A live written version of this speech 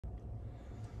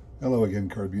Hello again,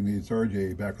 Card Beauty. It's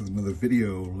RJ back with another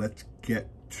video. Let's get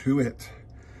to it.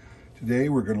 Today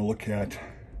we're going to look at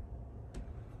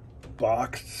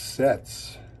boxed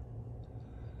sets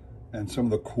and some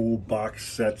of the cool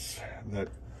box sets that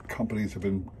companies have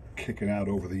been kicking out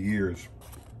over the years.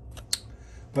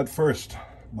 But first,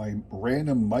 my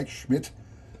random Mike Schmidt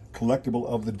collectible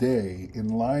of the day. In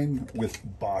line with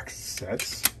boxed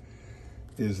sets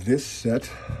is this set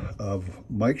of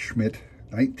Mike Schmidt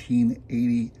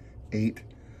 1988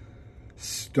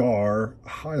 Star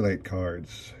highlight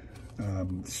cards.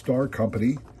 Star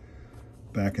Company,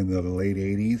 back in the late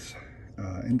 80s,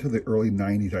 into the early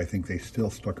 90s, I think they still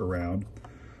stuck around.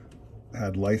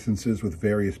 Had licenses with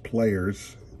various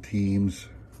players, teams,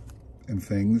 and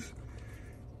things,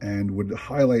 and would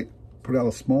put out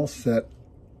a small set,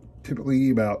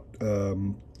 typically about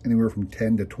anywhere from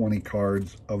 10 to 20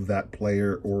 cards of that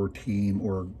player or team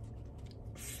or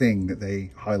thing that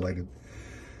they highlighted.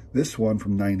 This one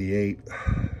from 88,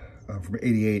 I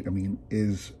mean,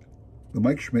 is the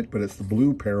Mike Schmidt, but it's the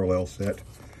blue parallel set.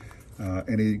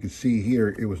 And you can see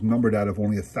here, it was numbered out of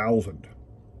only 1,000.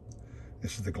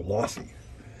 This is the glossy.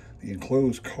 The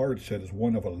enclosed card set is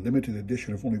one of a limited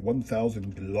edition of only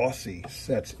 1,000 glossy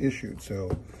sets issued.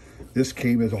 So this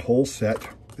came as a whole set.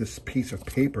 This piece of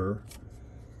paper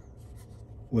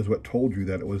was what told you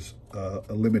that it was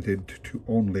limited to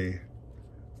only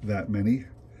that many.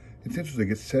 It's interesting.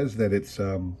 It says that it's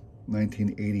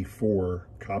 1984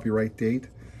 copyright date,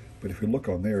 but if you look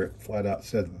on there, it flat out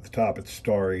says at the top it's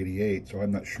Star 88. So I'm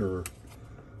not sure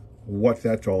what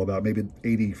that's all about. Maybe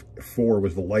 84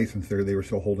 was the license there they were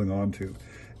still holding on to.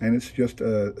 And it's just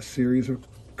a series of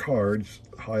cards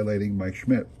highlighting Mike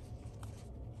Schmidt.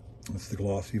 It's the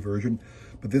glossy version.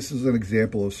 But this is an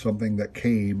example of something that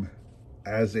came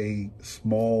as a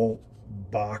small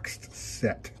boxed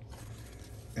set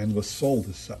and was sold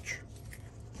as such.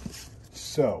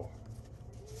 So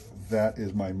that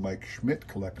is my Mike Schmidt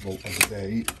collectible of the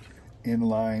day, in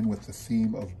line with the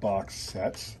theme of box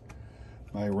sets.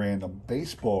 My random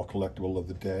baseball collectible of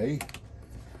the day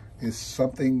is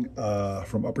something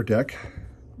from Upper Deck.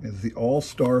 It's the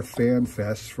All-Star Fan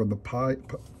Fest from the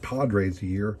Padres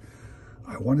year.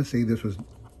 I want to say this was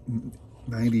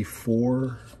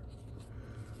 94,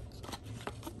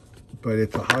 but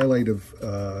it's a highlight of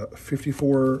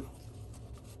 54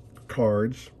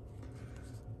 cards.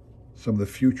 Some of the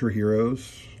future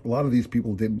heroes. A lot of these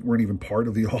people weren't even part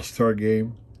of the All-Star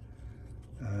game.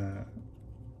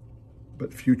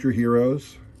 But future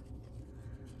heroes.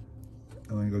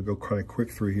 I'm going to go kind of quick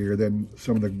through here. Then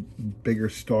some of the bigger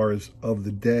stars of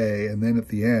the day. And then at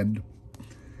the end,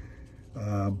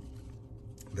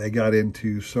 they got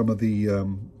into some of the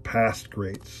past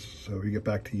greats. So you get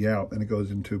back to Yount, and it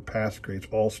goes into past greats,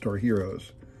 all-star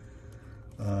heroes.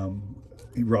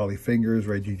 Rollie Fingers,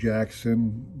 Reggie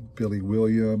Jackson, Billy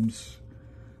Williams,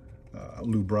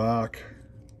 Lou Brock,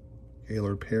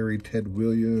 Gaylord Perry, Ted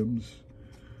Williams,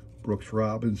 Brooks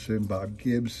Robinson, Bob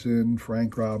Gibson,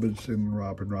 Frank Robinson,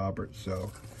 Robin Roberts.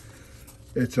 So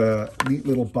it's a neat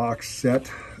little box set.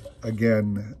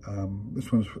 Again,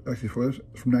 this one's actually from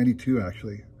 92,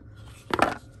 actually.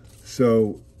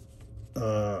 So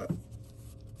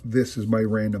this is my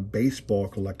random baseball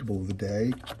collectible of the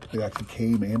day. It actually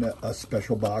came in a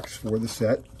special box for the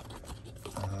set.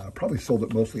 Probably sold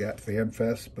it mostly at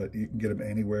FanFest, but you can get them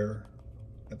anywhere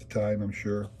at the time, I'm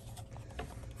sure.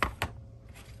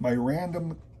 My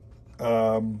random,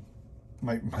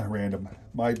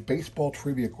 my baseball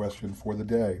trivia question for the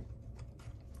day.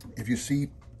 If you see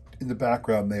in the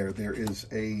background there is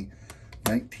a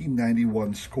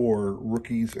 1991 Score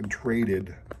Rookies and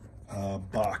Traded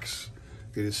box.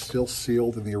 It is still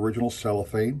sealed in the original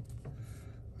cellophane.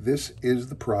 This is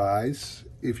the prize.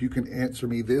 If you can answer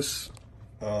me this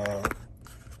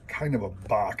kind of a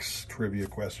box trivia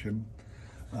question.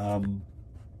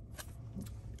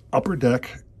 Upper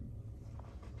Deck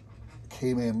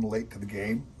came in late to the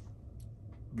game.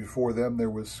 Before them, there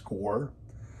was Score.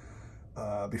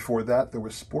 Before that, there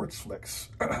was Sports Flicks.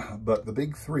 But the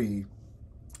big three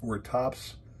were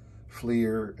Topps,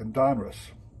 Fleer, and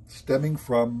Donruss, stemming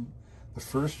from the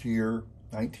first year,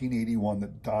 1981,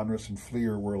 that Donruss and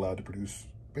Fleer were allowed to produce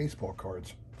baseball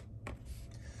cards.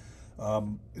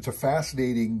 It's a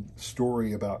fascinating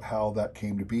story about how that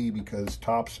came to be, because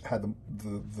Topps had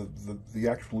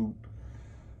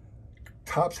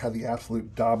the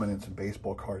absolute dominance in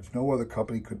baseball cards. No other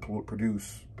company could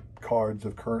produce cards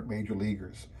of current major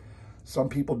leaguers. Some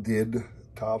people did.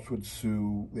 Topps would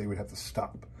sue. They would have to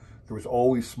stop. There was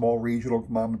always small regional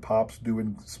mom and pops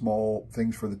doing small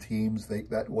things for the teams.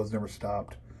 That was never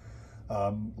stopped.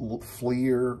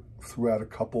 Fleer threw out a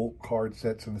couple card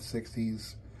sets in the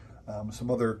 60s.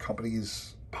 Some other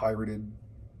companies pirated,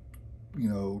 you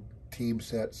know, team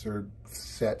sets or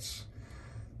sets,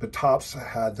 but Topps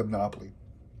had the monopoly.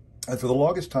 And for the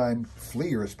longest time,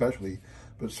 Fleer especially,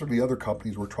 but certainly other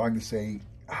companies were trying to say,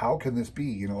 how can this be?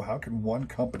 You know, how can one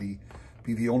company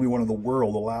be the only one in the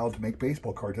world allowed to make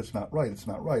baseball cards? It's not right, it's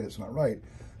not right, it's not right.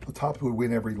 The Topps would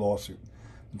win every lawsuit.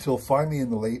 Until finally in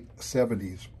the late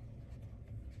 70s,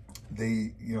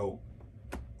 they, you know,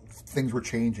 things were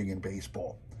changing in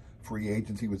baseball. Free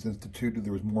agency was instituted,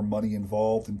 there was more money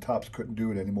involved, and Topps couldn't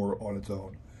do it anymore on its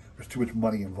own. There's too much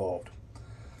money involved.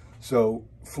 So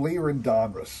Fleer and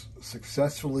Donruss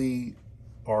successfully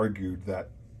argued that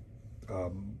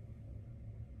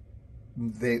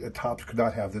the Topps could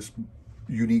not have this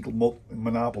unique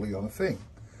monopoly on the thing.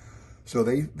 So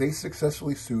they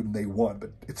successfully sued and they won.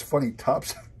 But it's funny,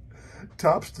 Topps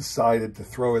decided to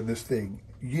throw in this thing.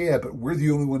 Yeah, but we're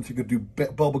the only ones who could do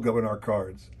bubblegum in our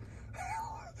cards.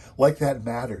 Like that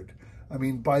mattered. I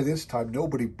mean, by this time,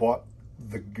 nobody bought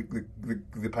the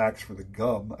packs for the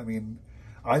gum. I mean,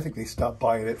 I think they stopped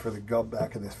buying it for the gum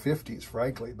back in the 50s,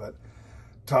 frankly. But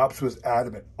Topps was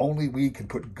adamant, only we can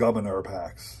put gum in our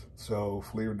packs. So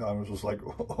Fleer and Donruss was like,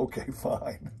 okay,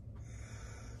 fine.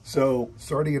 So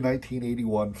starting in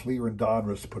 1981, Fleer and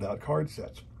Donruss put out card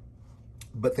sets.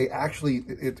 But they actually,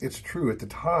 it's true, at the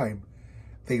time,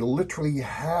 they literally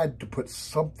had to put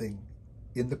something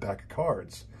in the pack of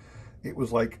cards. It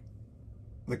was like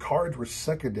the cards were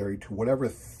secondary to whatever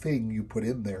thing you put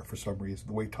in there for some reason,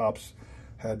 the way Topps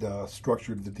had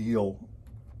structured the deal,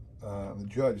 the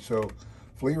judge. So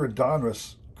Fleer and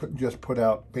Donruss couldn't just put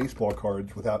out baseball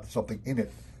cards without something in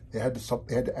it. They had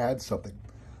to add something.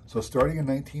 So starting in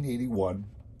 1981,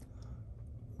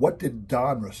 what did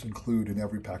Donruss include in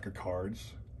every pack of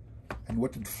cards? And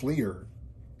what did Fleer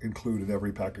include in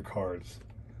every pack of cards?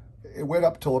 It went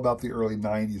up till about the early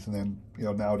 90s, and then, you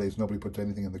know, nowadays nobody puts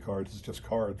anything in the cards. It's just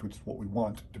cards, which is what we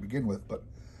want to begin with. But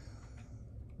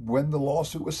when the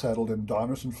lawsuit was settled and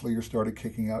Donruss and Fleer started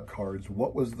kicking out cards,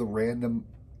 what was the random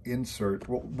insert?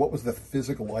 What was the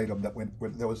physical item that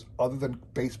that was other than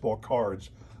baseball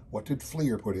cards? What did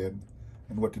Fleer put in,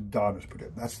 and what did Donruss put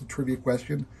in? That's the trivia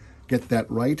question. Get that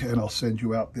right, and I'll send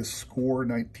you out this Score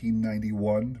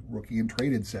 1991 Rookie and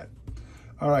Traded set.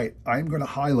 All right, I'm going to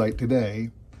highlight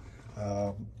today,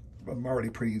 I'm already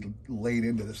pretty late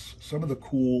into this, some of the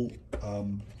cool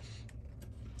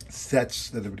sets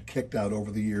that have been kicked out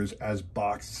over the years as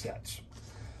box sets.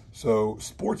 So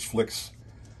Sportsflix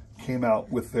came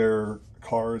out with their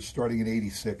cards starting in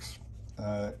 '86.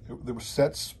 There were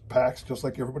sets, packs, just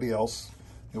like everybody else.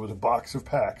 It was a box of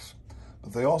packs.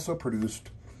 But they also produced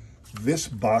this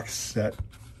box set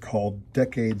called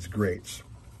Decades Greats.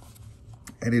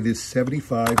 And it is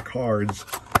 75 cards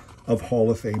of Hall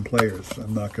of Fame players.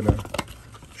 I'm not going to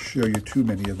show you too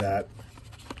many of that.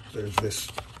 There's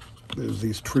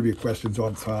these trivia questions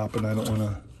on top, and I don't want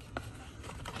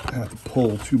to have to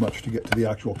pull too much to get to the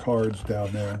actual cards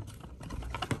down there.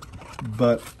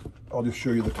 But I'll just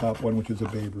show you the top one, which is a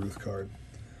Babe Ruth card.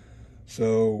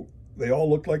 So they all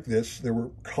look like this. There were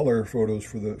color photos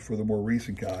for the more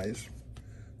recent guys.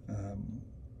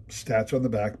 Stats on the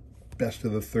back, best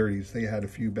of the 30s. They had a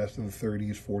few best of the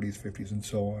 30s, 40s, 50s, and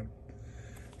so on.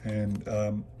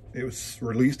 And it was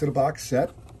released in a box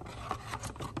set.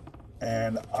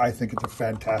 And I think it's a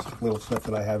fantastic little set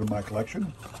that I have in my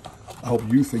collection. I hope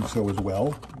you think so as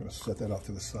well. I'm going to set that off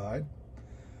to the side.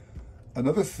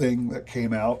 Another thing that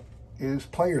came out is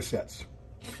player sets.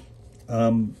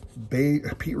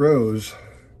 Pete Rose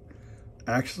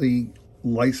actually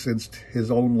licensed his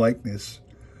own likeness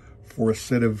for a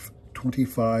set of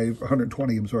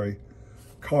 120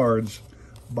 cards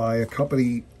by a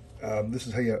company. This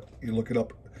is how you look it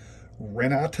up.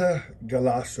 Renata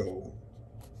Galasso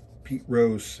Pete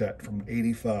Rose set from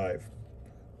 '85.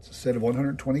 It's a set of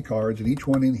 120 cards, and each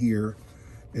one in here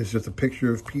is just a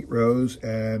picture of Pete Rose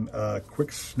and a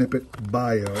quick snippet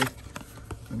bio.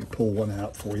 Let me pull one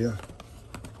out for you.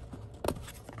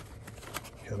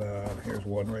 Here's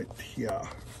one right here.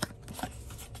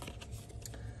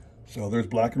 So there's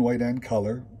black and white and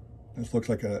color. This looks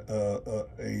like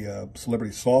a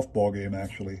celebrity softball game,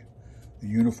 actually. The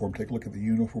uniform, take a look at the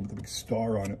uniform with the big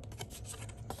star on it.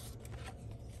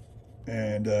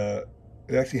 And it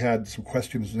actually had some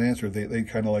questions and answers. They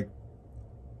kind of like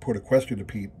put a question to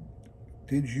Pete.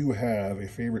 Did you have a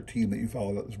favorite team that you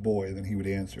followed as a boy? And then he would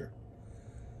answer.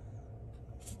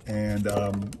 And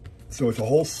so it's a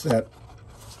whole set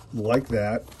like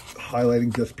that,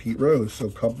 highlighting just Pete Rose. So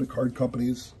card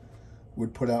companies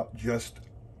would put out just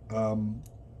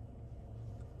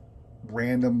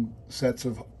random sets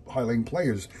of highlighting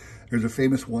players. There's a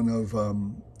famous one of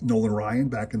Nolan Ryan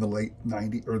back in the late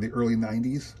 90s or the early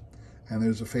 90s. And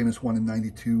there's a famous one in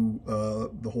 92,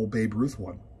 the whole Babe Ruth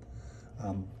one.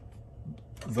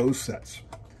 Those sets.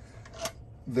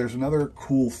 There's another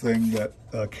cool thing that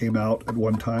came out at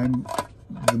one time,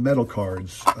 the metal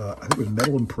cards. I think it was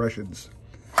Metal Impressions.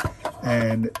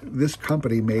 And this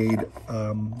company made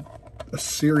a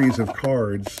series of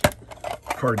card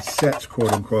sets,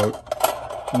 quote unquote,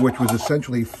 which was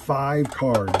essentially 5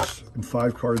 cards, and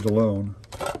 5 cards alone.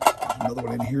 There's another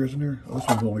one in here, isn't there? Oh, this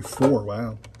one's only 4,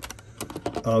 wow.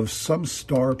 Of some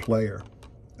star player.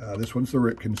 This one's the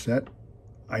Ripken set.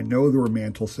 I know there were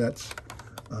Mantle sets.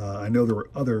 I know there were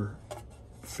other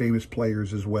famous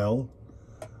players as well.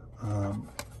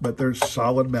 But there's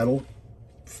solid metal,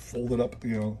 folded up,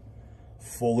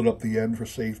 folded up the end for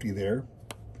safety there.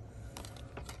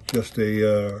 Just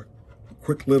a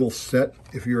quick little set.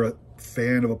 If you're a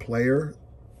fan of a player,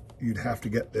 you'd have to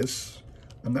get this.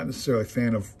 I'm not necessarily a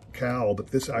fan of Cal, but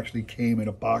this actually came in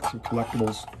a box of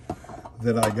collectibles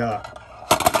that I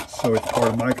got. So it's part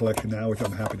of my collection now, which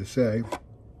I'm happy to say.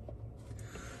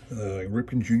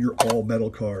 Ripken Jr. all metal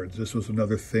cards. This was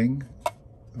another thing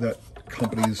that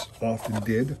companies often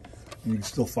did. And you can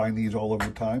still find these all over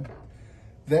the time.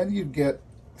 Then you'd get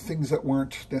things that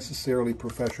weren't necessarily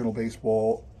professional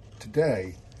baseball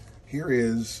today. Here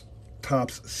is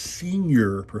Topps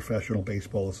Senior Professional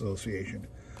Baseball Association.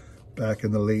 Back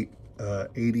in the late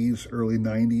 80s, early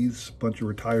 90s, a bunch of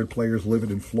retired players living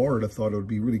in Florida thought it would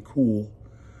be really cool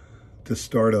to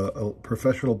start a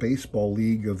professional baseball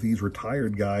league of these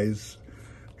retired guys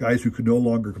who could no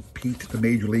longer compete at the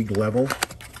major league level,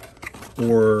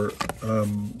 or,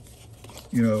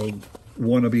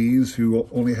 wannabes who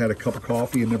only had a cup of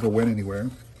coffee and never went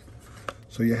anywhere.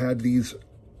 So you had these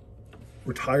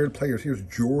retired players. Here's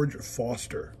George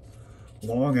Foster,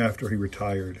 long after he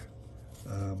retired.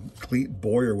 Clete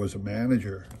Boyer was a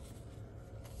manager.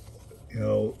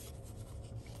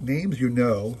 Names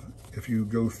if you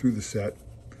go through the set.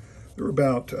 There were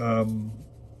about, I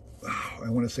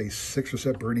want to say 6 or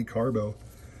 7, Bernie Carbo,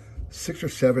 6 or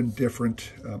 7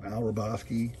 different Al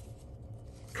Roboski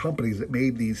companies that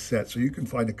made these sets. So you can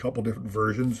find a couple different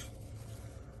versions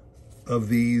of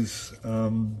these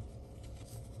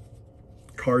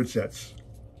card sets.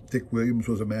 Dick Williams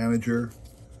was a manager.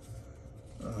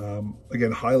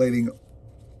 Again, highlighting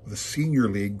the Senior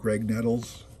League, Greg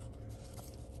Nettles.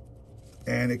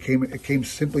 And it came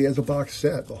simply as a box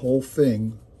set. The whole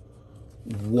thing,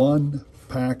 1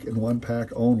 pack and 1 pack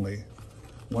only.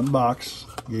 1 box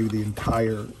gave you the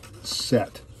entire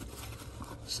set.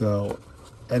 So,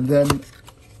 and then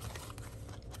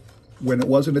when it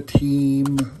wasn't a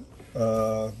team,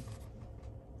 well,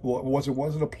 it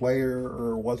wasn't a player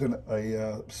or it wasn't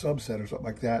a subset or something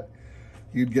like that,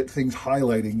 you'd get things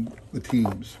highlighting the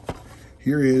teams.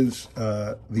 Here is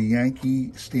the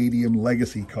Yankee Stadium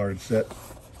Legacy card set.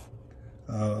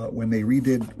 When they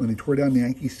tore down the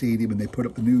Yankee Stadium and they put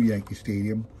up the new Yankee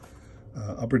Stadium,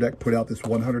 Upper Deck put out this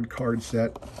 100 card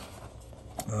set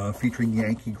featuring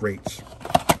Yankee greats.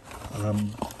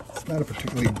 It's not a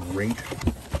particularly great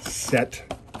set,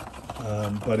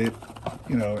 but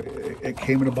it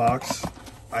came in a box.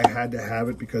 I had to have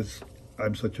it because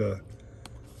I'm such a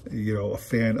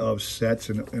fan of sets,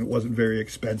 and it wasn't very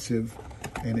expensive.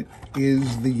 And it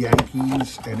is the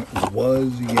Yankees, and it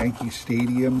was Yankee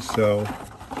Stadium, so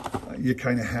you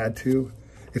kind of had to.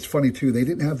 It's funny too. They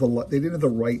didn't have the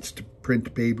rights to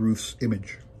print Babe Ruth's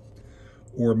image,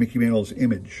 or Mickey Mantle's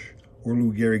image, or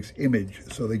Lou Gehrig's image.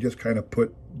 So they just kind of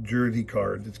put jersey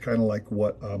cards. It's kind of like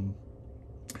what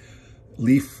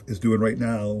Leaf is doing right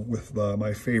now with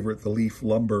my favorite, the Leaf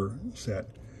Lumber set.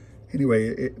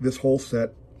 Anyway, this whole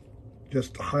set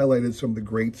just highlighted some of the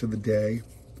greats of the day,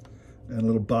 and a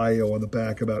little bio on the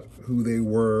back about who they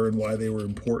were and why they were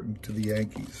important to the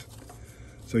Yankees.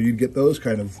 So you'd get those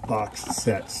kind of box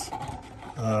sets,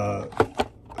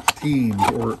 teams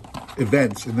or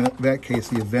events. In that case,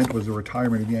 the event was the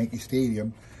retirement of Yankee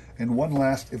Stadium. And one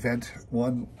last event,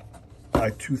 won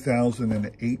by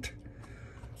 2008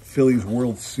 Phillies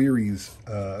World Series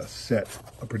set.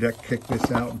 Upper Deck kicked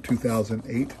this out in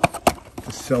 2008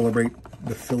 to celebrate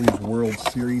the Phillies World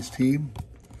Series team.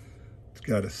 It's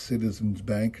got a Citizens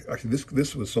Bank. Actually,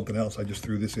 this was something else. I just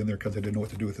threw this in there because I didn't know what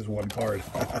to do with this one card.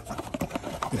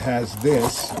 It has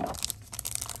this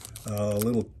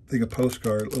little thing of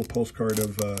little postcard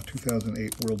of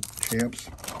 2008 World Champs.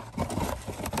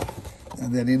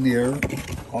 And then in there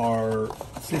are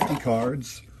 50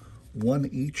 cards, 1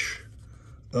 each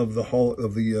of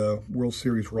the World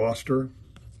Series roster,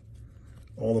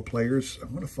 all the players. I'm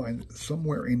going to find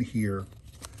somewhere in here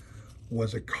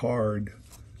was a card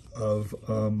of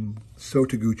So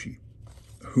Taguchi,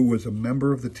 who was a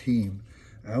member of the team.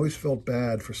 I always felt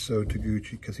bad for So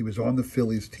Taguchi because he was on the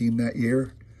Phillies team that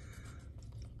year,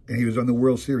 and he was on the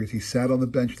World Series. He sat on the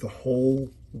bench the whole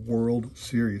World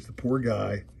Series. The poor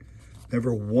guy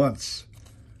never once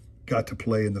got to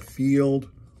play in the field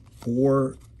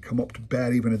or come up to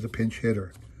bat even as a pinch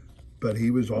hitter. But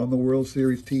he was on the World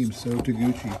Series team, So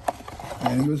Taguchi,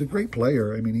 and he was a great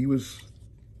player. I mean, he was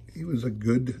a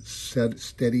good,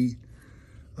 steady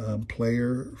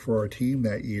player for our team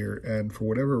that year. And for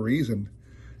whatever reason,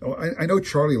 I know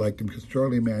Charlie liked him because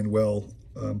Charlie Manuel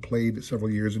played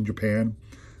several years in Japan,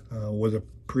 was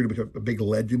pretty much a big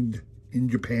legend in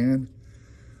Japan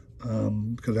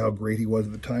because of how great he was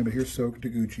at the time. But here's So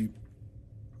Taguchi.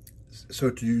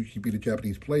 So Taguchi beat a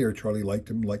Japanese player. Charlie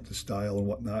liked him, liked the style and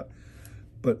whatnot.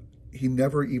 But he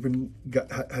never even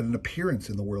had an appearance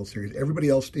in the World Series. Everybody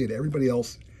else did. Everybody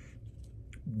else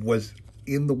was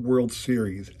in the World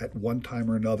Series at one time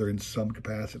or another in some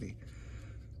capacity,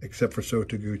 except for So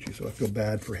Taguchi. So I feel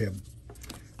bad for him.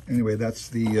 Anyway, that's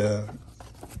the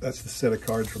set of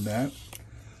cards from that.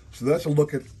 So that's a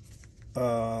look at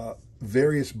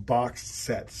various boxed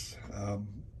sets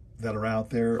that are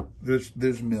out there.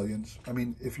 There's millions. I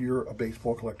mean, if you're a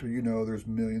baseball collector, you know there's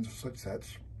millions of such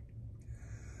sets.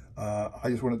 I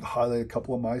just wanted to highlight a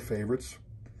couple of my favorites.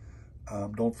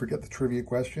 Don't forget the trivia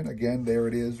question. Again, there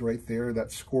it is right there.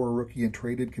 That Score Rookie and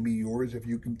Traded can be yours if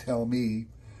you can tell me,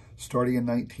 starting in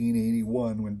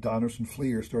 1981, when Donruss and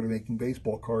Fleer started making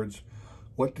baseball cards,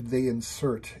 what did they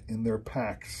insert in their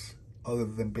packs other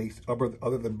than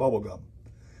bubblegum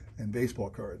and baseball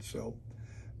cards? So,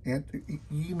 and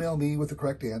email me with the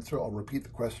correct answer. I'll repeat the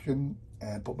question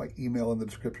and put my email in the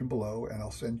description below, and I'll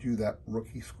send you that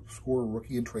Score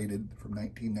Rookie and Traded from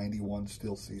 1991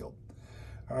 still sealed.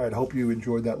 All right, I hope you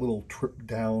enjoyed that little trip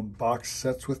down box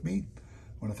sets with me.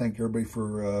 I want to thank everybody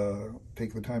for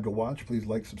taking the time to watch. Please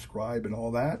like, subscribe, and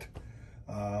all that.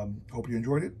 Hope you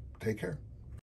enjoyed it. Take care.